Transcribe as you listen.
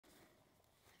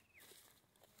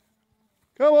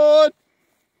Come on!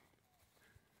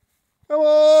 Come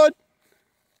on!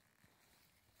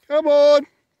 Come on!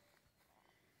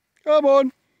 Come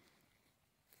on!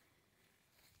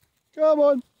 Come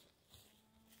on!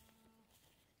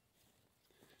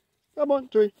 Come on,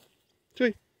 Tui!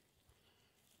 Tui!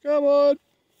 Come on!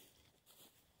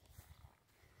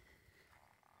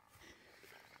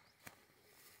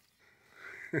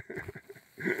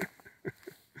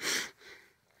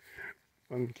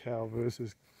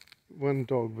 One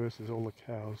dog versus all the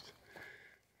cows.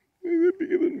 They're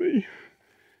bigger than me.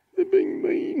 They're being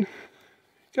mean.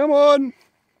 Come on!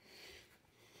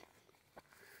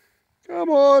 Come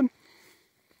on!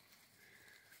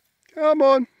 Come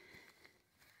on!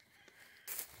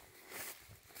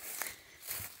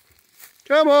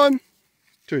 Come on!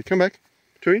 Tui, come back.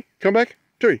 Tui, come back.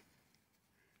 Tui.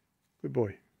 Good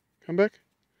boy. Come back.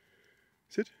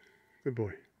 Sit. Good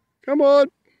boy. Come on!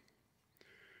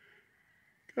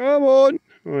 Come on!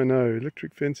 Oh, I know,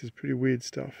 electric fence is pretty weird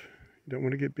stuff. You don't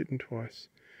want to get bitten twice.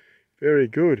 Very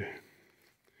good.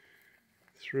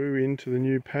 Through into the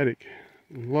new paddock.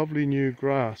 Lovely new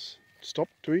grass. Stop,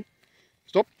 Tui.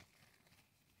 Stop.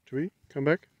 Tui, come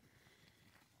back.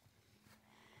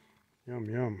 Yum,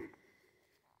 yum.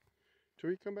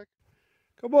 Tui, come back.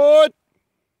 Come on!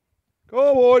 Come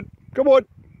on! Come on!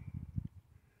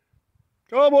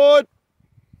 Come on!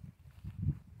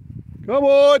 Come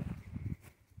on!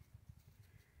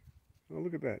 Oh,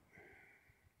 look at that.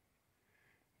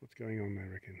 What's going on there, I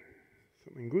reckon?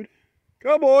 Something good?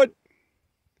 Come on!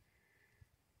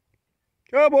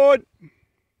 Come on!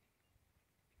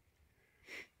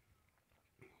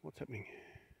 What's happening?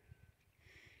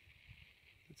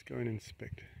 Let's go and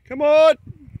inspect. Come on!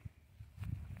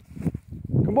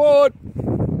 Come on!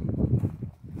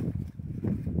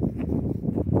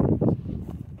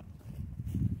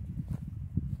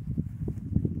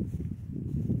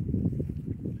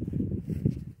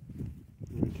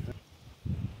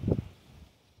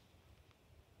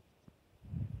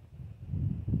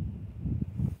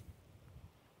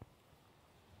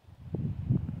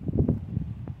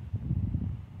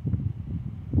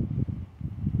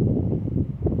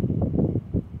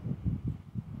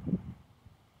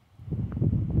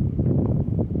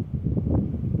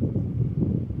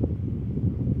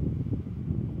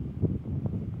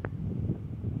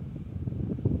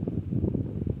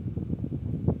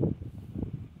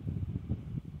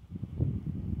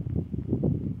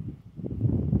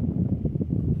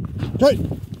 Hey!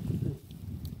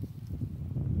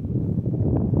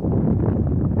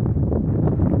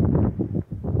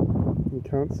 You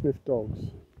can't sniff dogs.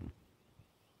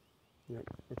 Yep,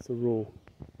 that's the rule.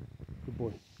 Good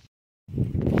boy.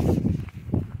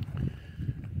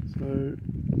 So,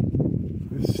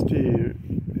 this steer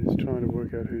is trying to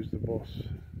work out who's the boss.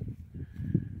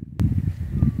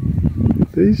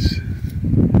 These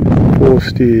 4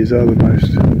 steers are the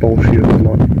most bolshy of the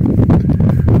lot.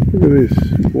 Look at this,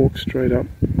 walk straight up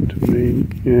to me.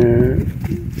 Yeah,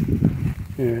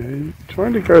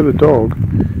 trying to go the dog,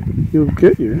 he'll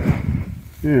get you.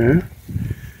 Yeah.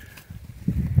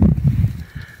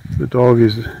 The dog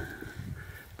is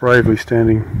bravely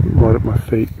standing right at my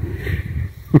feet.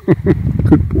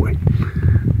 Good boy.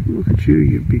 Look at you,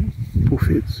 you big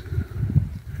bullfits.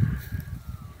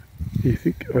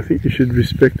 I think you should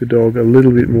respect the dog a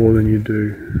little bit more than you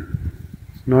do.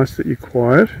 It's nice that you're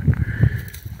quiet,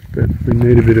 but we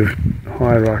need a bit of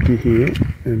hierarchy here,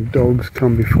 and dogs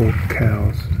come before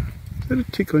cows. Is that a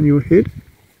tick on your head?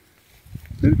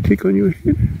 Is that a tick on your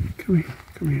head? Come here,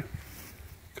 come here,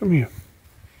 come here,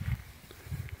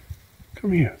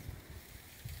 come here.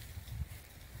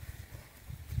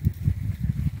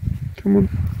 Come on.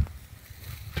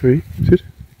 Tui, sit.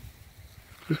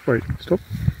 Just wait, stop.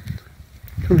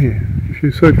 Come here. If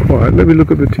you're so quiet, let me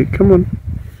look at the tick. Come on.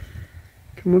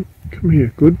 Come on, come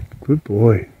here. Good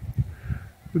boy.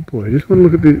 Good boy. I just want to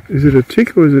look at the... Is it a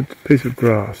tick or is it a piece of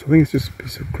grass? I think it's just a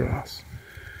piece of grass.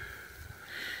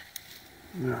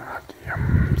 Oh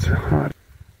dear, it's so hard.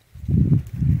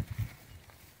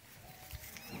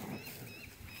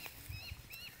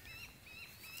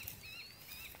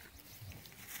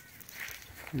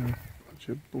 You know, bunch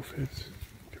of bullheads.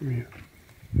 Come here.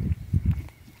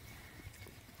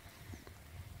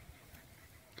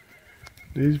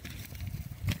 These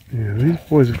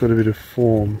boys have got a bit of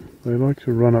form. They like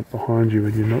to run up behind you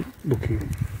when you're not looking,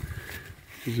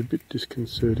 which is a bit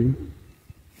disconcerting.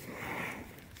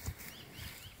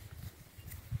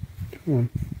 Come on.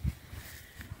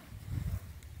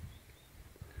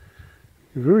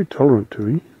 You're very tolerant,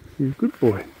 Tui. You're a good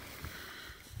boy.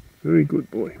 Very good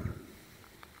boy.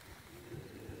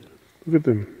 Look at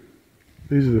them.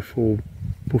 These are the 4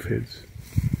 bullheads.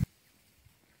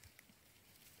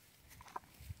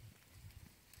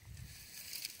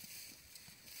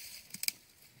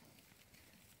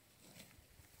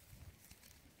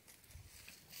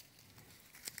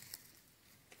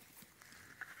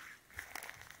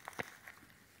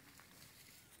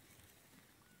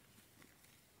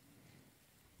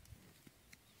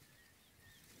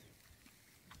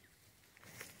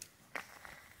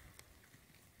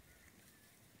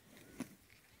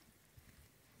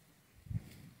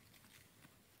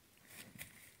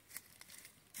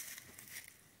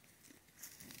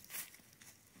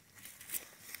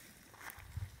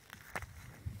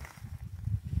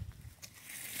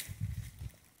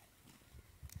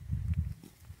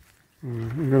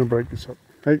 I'm going to break this up.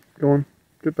 Hey, go on.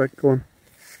 Get back, go on.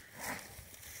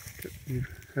 You've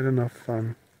had enough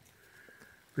fun.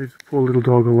 Leave the poor little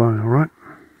dog alone, alright?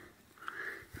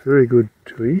 Very good,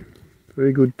 Tui.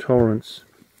 Very good tolerance.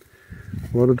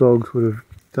 A lot of dogs would have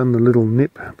done the little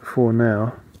nip before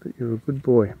now, but you're a good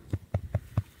boy.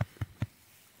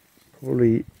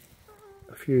 Probably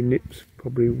a few nips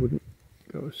probably wouldn't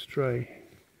go astray.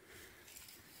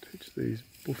 Teach these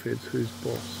bullheads who's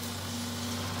boss.